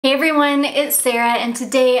Hey everyone, it's Sarah, and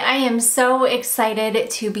today I am so excited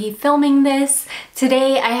to be filming this.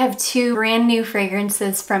 Today I have two brand new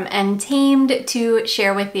fragrances from Untamed to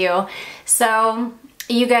share with you. So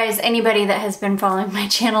you guys, anybody that has been following my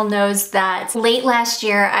channel knows that late last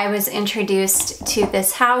year I was introduced to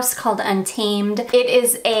this house called Untamed.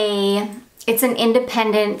 It's an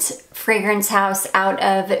independent fragrance house out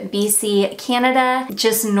of BC, Canada,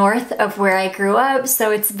 just north of where I grew up, so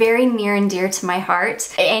it's very near and dear to my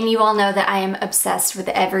heart. And you all know that I am obsessed with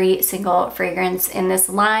every single fragrance in this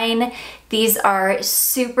line. These are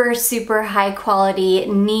super, super high quality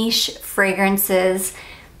niche fragrances.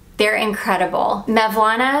 They're incredible.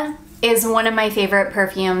 Mevlana is one of my favorite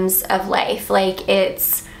perfumes of life. Like,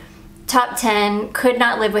 it's top 10, could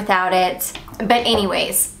not live without it. But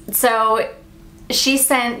anyways, so she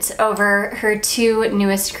sent over her two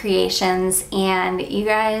newest creations, and you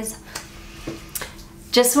guys,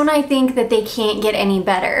 just when I think that they can't get any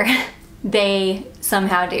better, they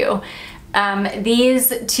somehow do.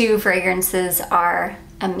 These two fragrances are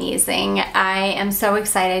amazing. I am so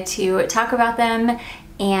excited to talk about them,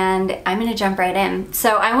 and I'm gonna jump right in.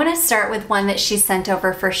 So I wanna start with one that she sent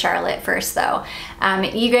over for Charlotte first though.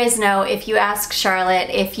 You guys know, if you ask Charlotte,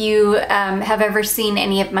 if you have ever seen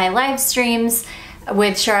any of my live streams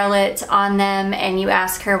with Charlotte on them and you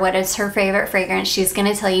ask her what is her favorite fragrance, she's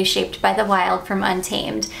gonna tell you Shaped by the Wild from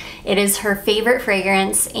Untamed. It is her favorite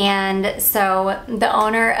fragrance, and so the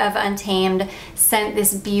owner of Untamed sent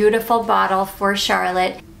this beautiful bottle for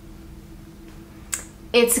Charlotte.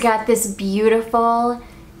 It's got this beautiful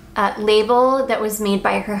label that was made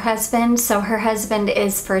by her husband. So her husband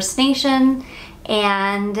is First Nation,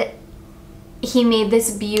 and he made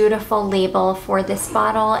this beautiful label for this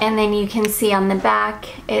bottle. And then you can see on the back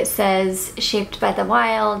it says Shaped by the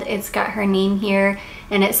Wild. It's got her name here,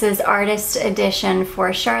 and it says Artist Edition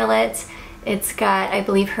for Charlotte. It's got, I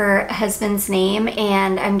believe, her husband's name,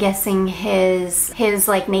 and I'm guessing his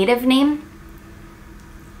like native name,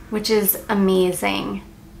 which is amazing.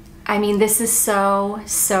 I mean, this is so,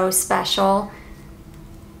 so special.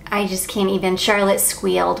 I just can't even. Charlotte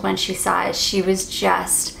squealed when she saw it. She was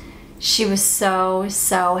so,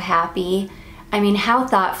 so happy. I mean, how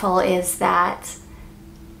thoughtful is that?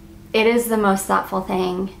 It is the most thoughtful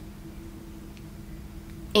thing.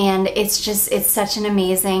 And it's such an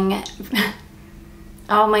amazing,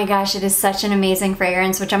 oh my gosh, it is such an amazing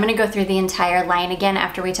fragrance, which I'm gonna go through the entire line again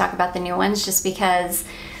after we talk about the new ones, just because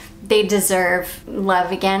they deserve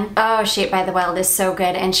love again. Oh, Shaped by the Wild is so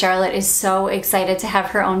good, and Charlotte is so excited to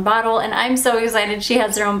have her own bottle, and I'm so excited she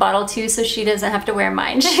has her own bottle too, so she doesn't have to wear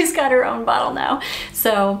mine. She's got her own bottle now.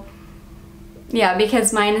 So yeah,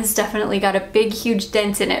 because mine has definitely got a big, huge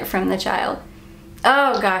dent in it from the child.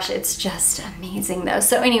 Oh gosh, it's just amazing though.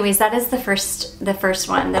 So anyways, that is the first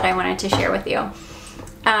one that I wanted to share with you.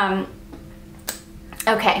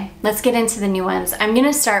 Okay, let's get into the new ones. I'm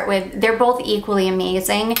gonna start with, they're both equally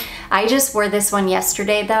amazing. I just wore this one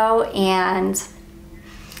yesterday though, and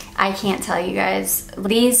I can't tell you guys,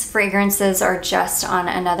 these fragrances are just on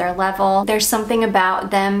another level. There's something about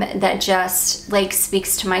them that just like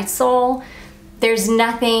speaks to my soul. There's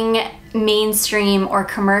nothing mainstream or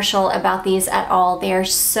commercial about these at all. They are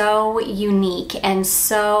so unique, and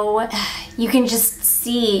so you can just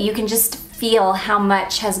see, you can just feel how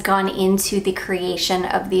much has gone into the creation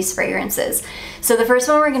of these fragrances. So the first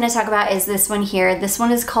one we're going to talk about is this one here. This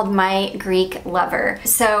one is called My Greek Lover.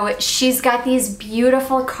 So she's got these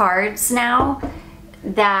beautiful cards now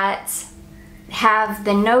that have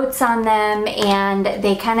the notes on them, and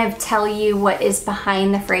they kind of tell you what is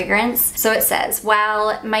behind the fragrance. So it says,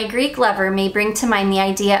 while my Greek lover may bring to mind the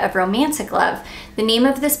idea of romantic love, the name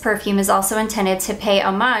of this perfume is also intended to pay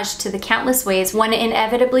homage to the countless ways one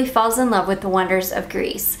inevitably falls in love with the wonders of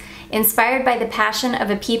Greece. Inspired by the passion of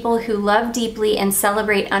a people who love deeply and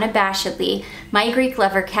celebrate unabashedly, My Greek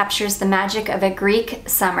Lover captures the magic of a Greek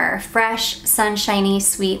summer, fresh, sunshiny,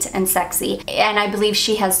 sweet, and sexy. And I believe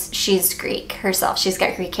she's Greek herself. She's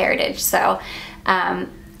got Greek heritage, so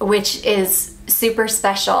which is super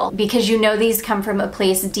special, because you know these come from a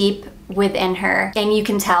place deep within her, and you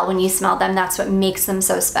can tell when you smell them. That's what makes them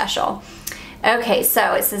so special. Okay,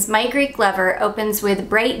 so it says, My Greek Lover opens with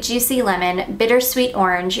bright, juicy lemon, bittersweet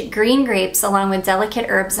orange, green grapes, along with delicate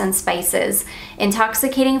herbs and spices.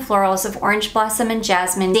 Intoxicating florals of orange blossom and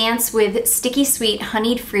jasmine dance with sticky sweet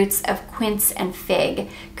honeyed fruits of quince and fig.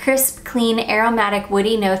 Crisp, clean, aromatic,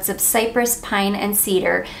 woody notes of cypress, pine, and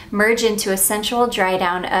cedar merge into a sensual dry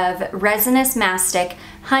down of resinous mastic,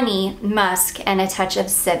 honey, musk, and a touch of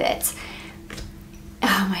civet.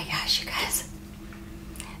 Oh my gosh, you guys.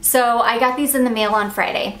 So I got these in the mail on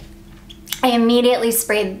Friday. I immediately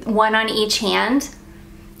sprayed one on each hand,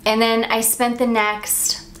 And then I spent the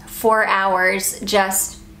next 4 hours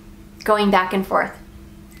just going back and forth.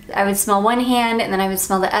 I would smell one hand and then I would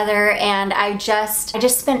smell the other, and I just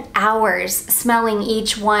spent hours smelling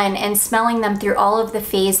each one and smelling them through all of the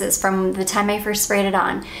phases, from the time I first sprayed it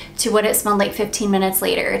on to what it smelled like 15 minutes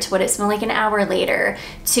later, to what it smelled like an hour later,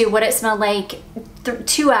 to what it smelled like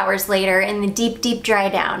 2 hours later in the deep dry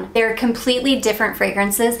down. They're completely different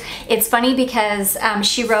fragrances. It's funny because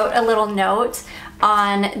she wrote a little note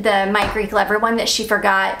on the My Greek Lover one that she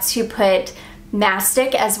forgot to put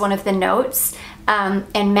mastic as one of the notes.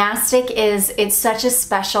 And mastic it's such a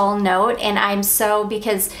special note, and I'm so,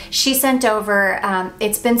 because she sent over,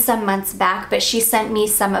 it's been some months back, but she sent me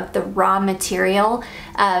some of the raw material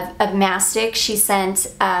of mastic. She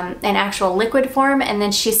sent an actual liquid form, and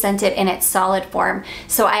then she sent it in its solid form.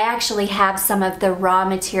 So I actually have some of the raw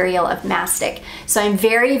material of mastic. So I'm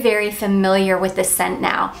very, very familiar with the scent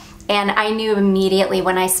now. And I knew immediately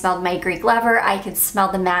when I smelled My Greek Lover, I could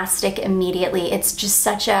smell the mastic immediately. It's just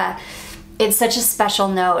such a special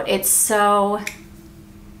note. It's so,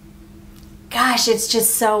 gosh, it's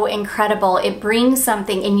just so incredible. It brings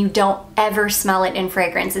something and you don't ever smell it in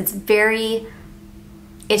fragrance. It's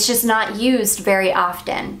just not used very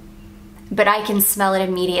often, but I can smell it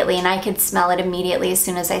immediately, and I could smell it immediately as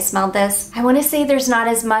soon as I smelled this. I want to say there's not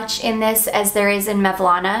as much in this as there is in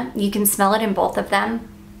Mevlana. You can smell it in both of them,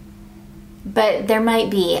 but there might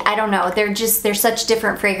be, I don't know. They're such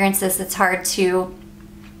different fragrances. It's hard to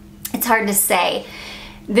say.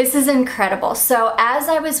 This is incredible. So as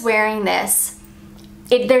I was wearing this,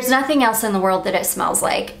 there's nothing else in the world that it smells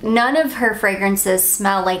like. None of her fragrances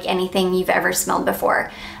smell like anything you've ever smelled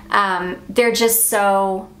before. They're just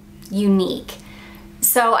so unique.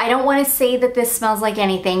 So I don't want to say that this smells like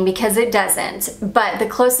anything, because it doesn't, but the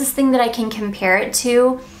closest thing that I can compare it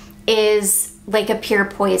to is like a Pure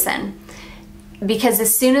Poison. Because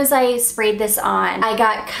as soon as I sprayed this on, I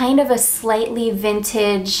got kind of a slightly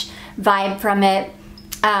vintage vibe from it.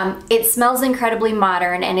 It smells incredibly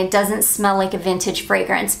modern, and it doesn't smell like a vintage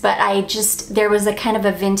fragrance, but there was a kind of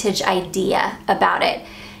a vintage idea about it,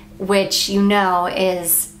 which you know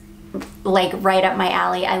is like right up my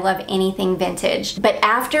alley. I love anything vintage. But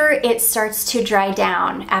after it starts to dry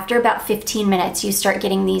down, after about 15 minutes, you start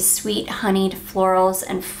getting these sweet honeyed florals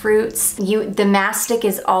and fruits. The mastic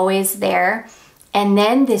is always there. And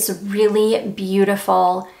then this really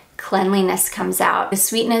beautiful cleanliness comes out. The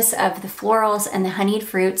sweetness of the florals and the honeyed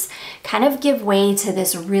fruits kind of give way to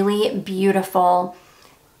this really beautiful,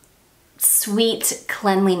 sweet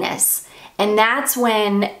cleanliness. And that's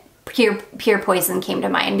when Pure Poison came to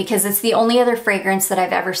mind, because it's the only other fragrance that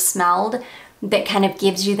I've ever smelled that kind of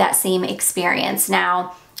gives you that same experience.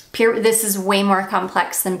 Now, this is way more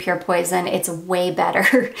complex than Pure Poison. It's way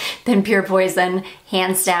better than Pure Poison,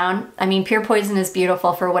 hands down. I mean, Pure Poison is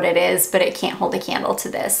beautiful for what it is, but it can't hold a candle to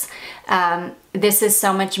this. This is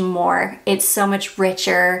so much more. It's so much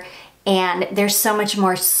richer, and there's so much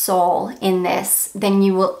more soul in this than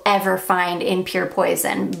you will ever find in Pure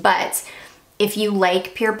Poison. But if you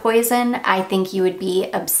like Pure Poison, I think you would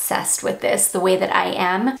be obsessed with this the way that I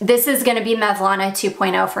am. This is gonna be Mevlana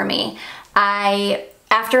 2.0 for me.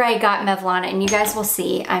 After I got Mevlana, and you guys will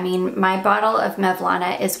see, I mean, my bottle of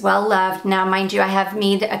Mevlana is well loved. Now, mind you, I have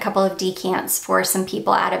made a couple of decants for some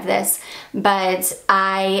people out of this, but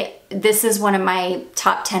this is one of my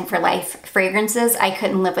top 10 for life fragrances. I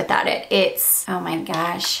couldn't live without it. It's, oh my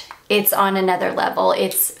gosh, it's on another level.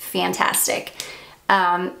 It's fantastic.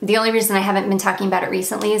 The only reason I haven't been talking about it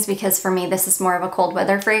recently is because for me, this is more of a cold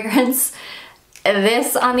weather fragrance.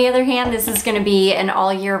 This, on the other hand, this is gonna be an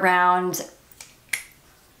all year round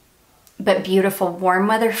but beautiful warm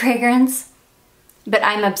weather fragrance. But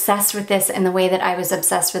I'm obsessed with this in the way that I was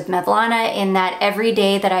obsessed with Mevlana, in that every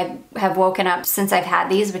day that I have woken up since I've had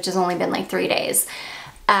these, which has only been like 3 days,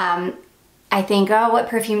 I think, oh, what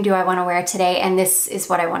perfume do I want to wear today? And this is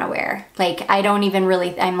what I want to wear. Like, I don't even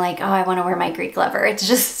really, I'm like, oh, I want to wear My Greek Lover. It's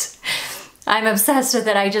just, I'm obsessed with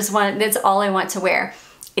it. That's all I want to wear.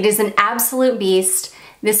 It is an absolute beast.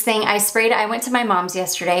 This thing I sprayed, I went to my mom's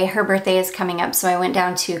yesterday. Her birthday is coming up, so I went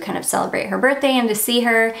down to kind of celebrate her birthday and to see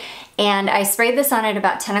her. And I sprayed this on at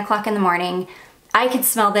about 10 o'clock in the morning. I could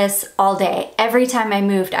smell this all day. Every time I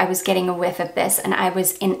moved, I was getting a whiff of this, and I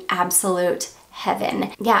was in absolute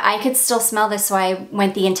heaven. Yeah, I could still smell this, so I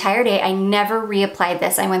went the entire day. I never reapplied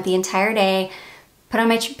this. I went the entire day, put on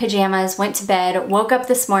my pajamas, went to bed, woke up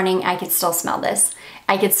this morning, I could still smell this.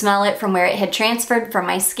 I could smell it from where it had transferred from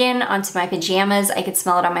my skin onto my pajamas. I could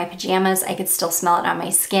smell it on my pajamas. I could still smell it on my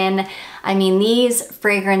skin. I mean, these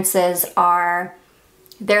fragrances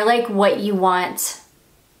they're like what you want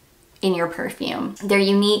in your perfume. They're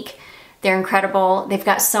unique, They're incredible. They've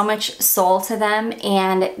got so much soul to them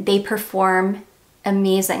and they perform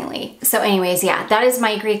amazingly. So anyways, yeah, that is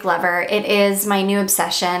my Greek Lover. It is my new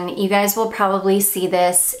obsession. You guys will probably see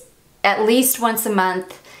this at least once a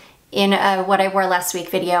month in a what I wore last week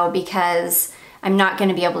video because I'm not going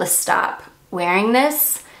to be able to stop wearing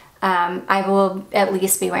this. I will at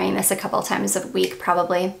least be wearing this a couple times a week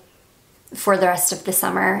probably for the rest of the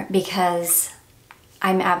summer because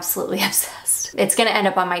I'm absolutely obsessed. It's going to end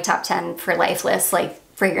up on my top 10 for life list, like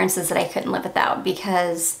fragrances that I couldn't live without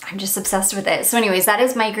because I'm just obsessed with it. So anyways, that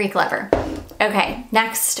is my Greek Lover. Okay,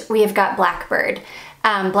 next we have got Blackbird.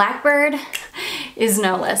 Blackbird is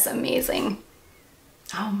no less amazing.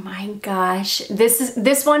 Oh my gosh.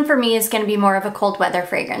 This one for me is going to be more of a cold weather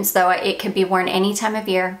fragrance, though it could be worn any time of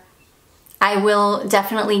year. I will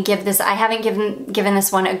definitely give this, I haven't given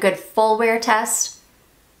this one a good full wear test,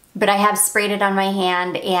 but I have sprayed it on my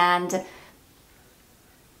hand and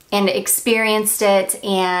experienced it,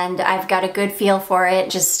 and I've got a good feel for it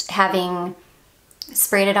just having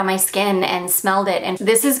sprayed it on my skin and smelled it. And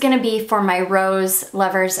this is gonna be for my rose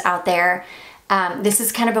lovers out there. This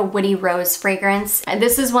is kind of a woody rose fragrance. And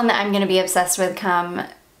this is one that I'm gonna be obsessed with come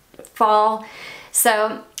fall.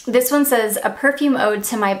 So this one says, a perfume ode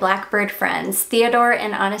to my Blackbird friends, Theodore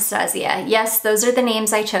and Anastasia. Yes, those are the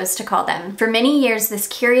names I chose to call them. For many years, this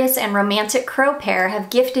curious and romantic crow pair have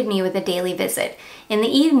gifted me with a daily visit. In the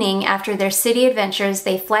evening, after their city adventures,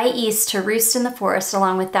 they fly east to roost in the forest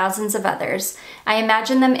along with thousands of others. I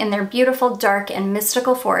imagine them in their beautiful, dark, and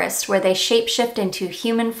mystical forest where they shapeshift into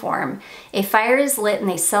human form. A fire is lit and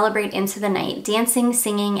they celebrate into the night, dancing,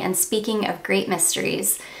 singing, and speaking of great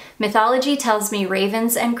mysteries. Mythology tells me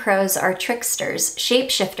ravens and crows are tricksters,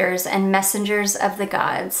 shapeshifters, and messengers of the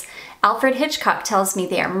gods. Alfred Hitchcock tells me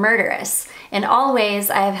they are murderous. In all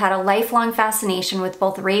ways, I have had a lifelong fascination with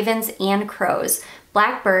both ravens and crows.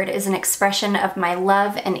 Blackbird is an expression of my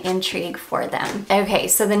love and intrigue for them. Okay,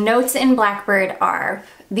 so the notes in Blackbird are,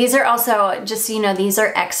 these are also, just so you know, these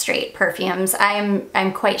are X-Straight perfumes.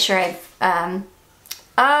 I'm quite sure I've,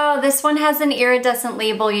 oh, this one has an iridescent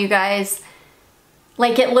label, you guys.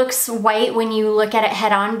 Like it looks white when you look at it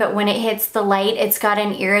head on, but when it hits the light, it's got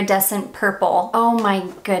an iridescent purple. Oh my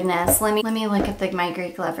goodness. Let me look at my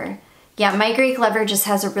Greek Lover. Yeah, my Greek Lover just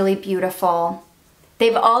has a really beautiful,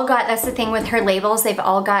 they've all got, that's the thing with her labels, they're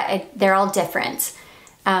all different.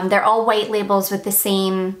 They're all white labels with the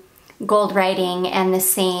same gold writing and the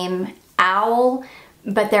same owl,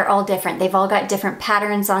 but they're all different. They've all got different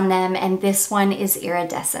patterns on them, and this one is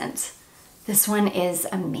iridescent. This one is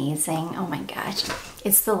amazing. Oh my gosh.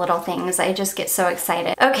 It's the little things. I just get so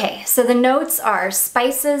excited. Okay, so the notes are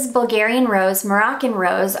spices, Bulgarian rose, Moroccan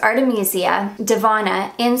rose, artemisia,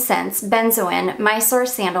 divana, incense, benzoin, Mysore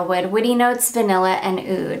sandalwood, woody notes, vanilla,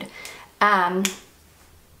 and oud.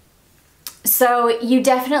 So you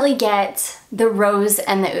definitely get the rose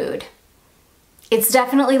and the oud. It's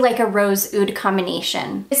definitely like a rose-oud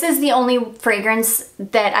combination. This is the only fragrance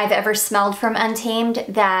that I've ever smelled from Untamed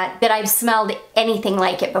that I've smelled anything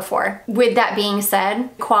like it before. With that being said,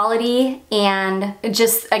 quality and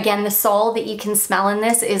just, again, the soul that you can smell in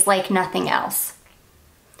this is like nothing else.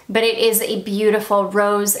 But it is a beautiful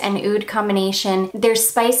rose and oud combination. There's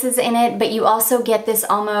spices in it, but you also get this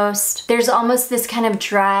there's almost this kind of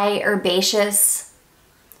dry, herbaceous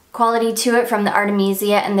quality to it from the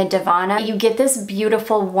artemisia and the divana. You get this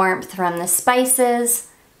beautiful warmth from the spices.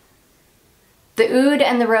 The oud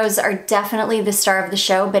and the rose are definitely the star of the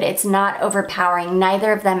show, but it's not overpowering.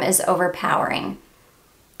 Neither of them is overpowering.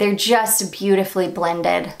 They're just beautifully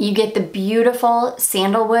blended. You get the beautiful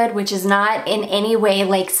sandalwood, which is not in any way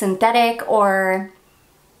like synthetic or,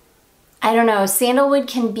 I don't know, sandalwood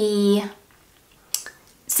can be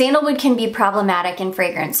problematic in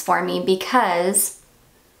fragrance for me because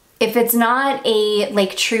if it's not a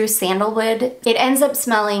like true sandalwood, it ends up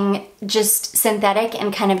smelling just synthetic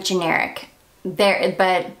and kind of generic.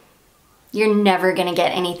 But you're never gonna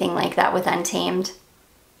get anything like that with Untamed.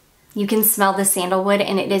 You can smell the sandalwood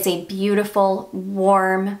and it is a beautiful,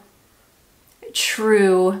 warm,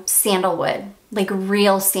 true sandalwood, like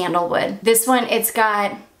real sandalwood. This one, it's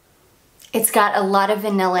got a lot of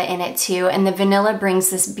vanilla in it too, and the vanilla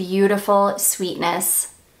brings this beautiful sweetness.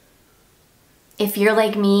 If you're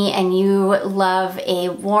like me and you love a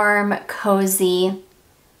warm, cozy,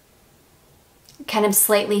 kind of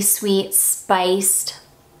slightly sweet, spiced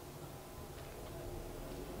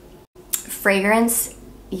fragrance,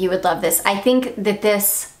 you would love this. I think that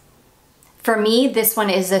this, for me, this one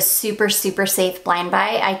is a super, super safe blind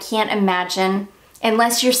buy. I can't imagine,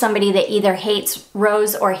 unless you're somebody that either hates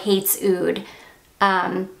rose or hates oud,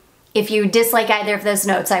 If you dislike either of those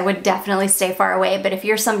notes, I would definitely stay far away. But if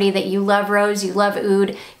you're somebody that you love rose, you love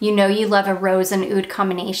oud, you know you love a rose and oud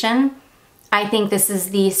combination, I think this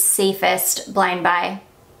is the safest blind buy.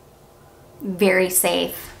 Very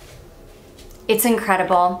safe. It's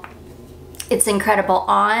incredible. It's incredible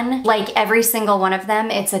on, like every single one of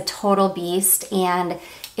them, it's a total beast and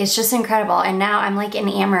it's just incredible. And now I'm like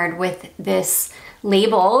enamored with this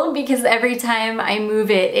label because every time I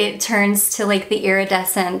move it, it turns to like the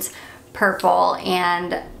iridescent purple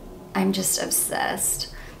and I'm just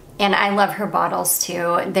obsessed. And I love her bottles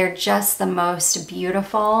too. They're just the most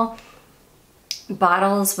beautiful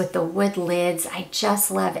bottles with the wood lids. I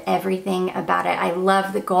just love everything about it. I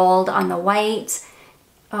love the gold on the white.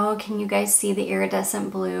 Oh, can you guys see the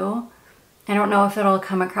iridescent blue? I don't know if it'll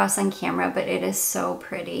come across on camera, but it is so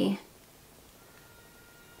pretty.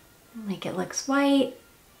 Like it looks white,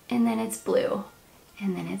 and then it's blue,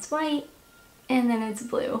 and then it's white, and then it's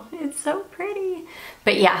blue. It's so pretty.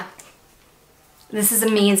 But yeah, this is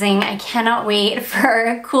amazing. I cannot wait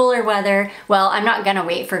for cooler weather. Well, I'm not gonna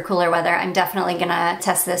wait for cooler weather. I'm definitely gonna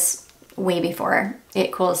test this way before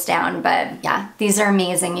it cools down. But yeah, these are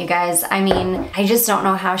amazing, you guys. I mean, I just don't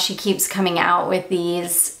know how she keeps coming out with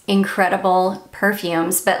these incredible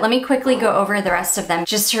perfumes. But let me quickly go over the rest of them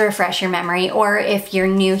just to refresh your memory. Or if you're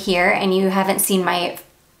new here and you haven't seen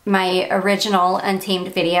my original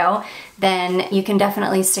Untamed video, then you can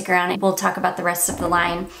definitely stick around and we'll talk about the rest of the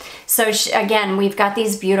line. So again, we've got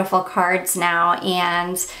these beautiful cards now,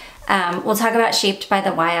 and we'll talk about Shaped by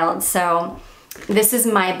the Wild. So this is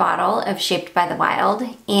my bottle of Shaped by the Wild,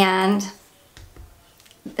 and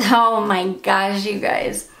oh my gosh, you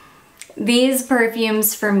guys, these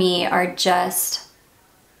perfumes for me are just,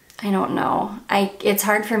 I don't know, it's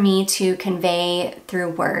hard for me to convey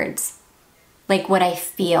through words like what I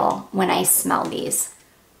feel when I smell these.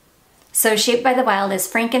 So Shaped by the Wild is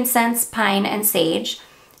frankincense, pine, and sage,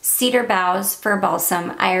 cedar boughs, fir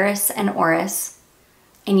balsam, iris, and orris.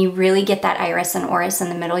 And you really get that iris and orris in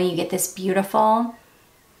the middle. You get this beautiful,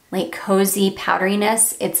 like cozy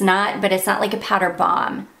powderiness. It's not like a powder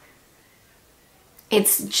bomb.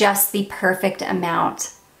 It's just the perfect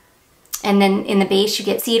amount. And then in the base, you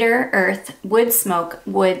get cedar, earth, wood smoke,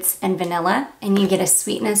 woods, and vanilla. And you get a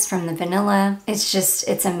sweetness from the vanilla.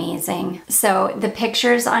 It's amazing. So the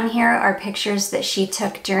pictures on here are pictures that she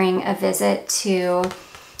took during a visit to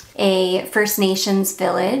a First Nations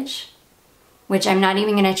village, which I'm not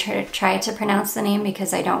even gonna try to pronounce the name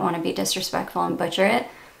because I don't wanna be disrespectful and butcher it.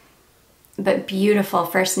 But beautiful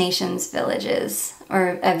First Nations villages,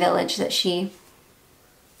 or a village that she,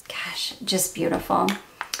 gosh, just beautiful.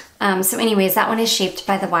 So anyways, that one is Shaped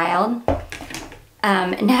by the Wild.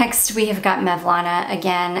 Next, we have got Mevlana.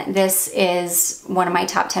 Again, this is one of my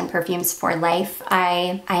top 10 perfumes for life.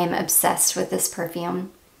 I am obsessed with this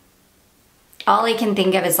perfume. All I can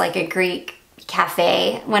think of is like a Greek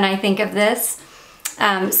cafe when I think of this.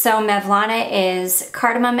 So Mevlana is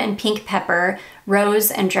cardamom and pink pepper,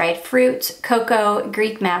 rose and dried fruit, cocoa,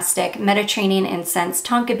 Greek mastic, Mediterranean incense,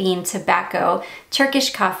 tonka bean, tobacco,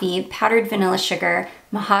 Turkish coffee, powdered vanilla sugar,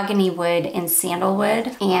 mahogany wood, and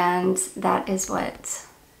sandalwood. And that is what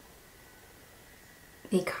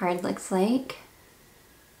the card looks like.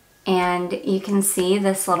 And you can see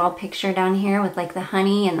this little picture down here with like the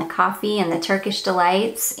honey and the coffee and the Turkish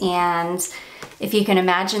delights. And if you can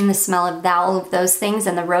imagine the smell of all of those things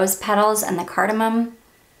and the rose petals and the cardamom,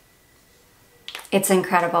 it's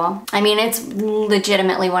incredible. I mean, it's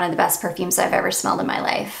legitimately one of the best perfumes I've ever smelled in my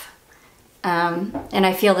life. And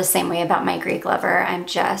I feel the same way about my Greek lover. I'm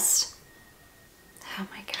just, oh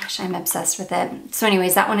my gosh, I'm obsessed with it. So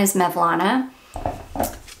anyways, that one is Mevlana.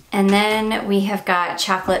 And then we have got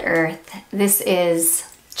Chocolate Earth.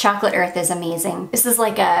 Chocolate Earth is amazing. This is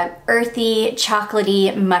like a earthy,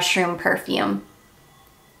 chocolatey mushroom perfume.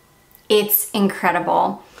 It's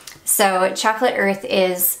incredible. So Chocolate Earth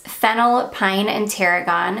is fennel, pine, and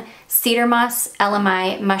tarragon, cedar moss,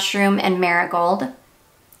 elemi, mushroom, and marigold,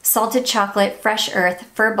 salted chocolate, fresh earth,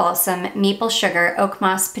 fir balsam, maple sugar, oak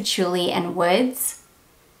moss, patchouli, and woods.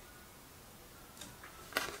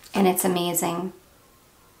 And it's amazing.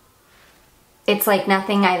 It's like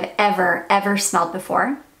nothing I've ever smelled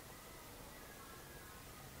before.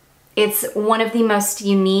 It's one of the most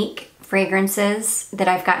unique fragrances that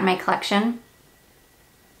I've got in my collection.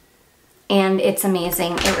 And it's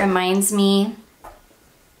amazing. It reminds me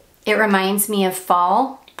of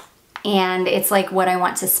fall, and it's like what I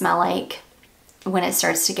want to smell like when it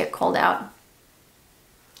starts to get cold out.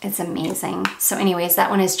 It's amazing. So anyways, that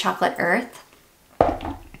one is Chocolate Earth.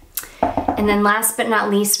 And then last but not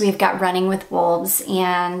least, we've got Running with Wolves,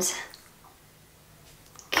 and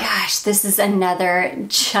gosh, gosh, this is another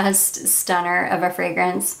just stunner of a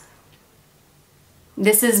fragrance.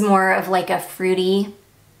 This is more of like a fruity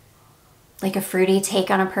take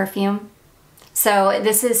on a perfume. So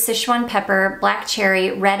this is Sichuan pepper, black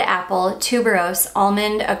cherry, red apple, tuberose,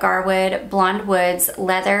 almond, agarwood, blonde woods,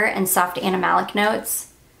 leather, and soft animalic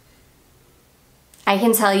notes. I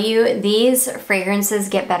can tell you these fragrances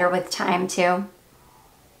get better with time too.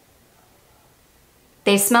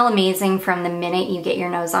 They smell amazing from the minute you get your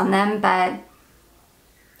nose on them, but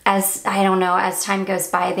as, I don't know, as time goes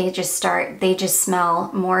by, they just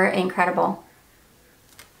smell more incredible.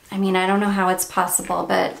 I mean, I don't know how it's possible,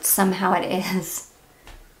 but somehow it is.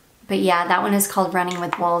 But yeah, that one is called Running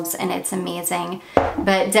with Wolves, and it's amazing.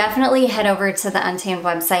 But definitely head over to the Untamed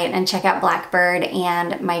website and check out Blackbird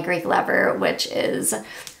and My Greek Lover, which is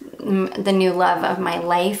the new love of my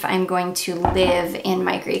life. I'm going to live in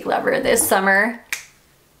My Greek Lover this summer.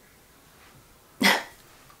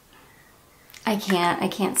 I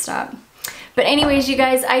can't stop. But anyways, you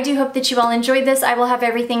guys, I do hope that you all enjoyed this. I will have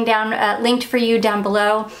everything down linked for you down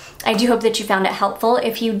below. I do hope that you found it helpful.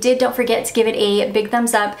 If you did, don't forget to give it a big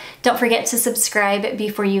thumbs up. Don't forget to subscribe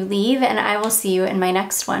before you leave, and I will see you in my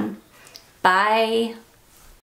next one. Bye.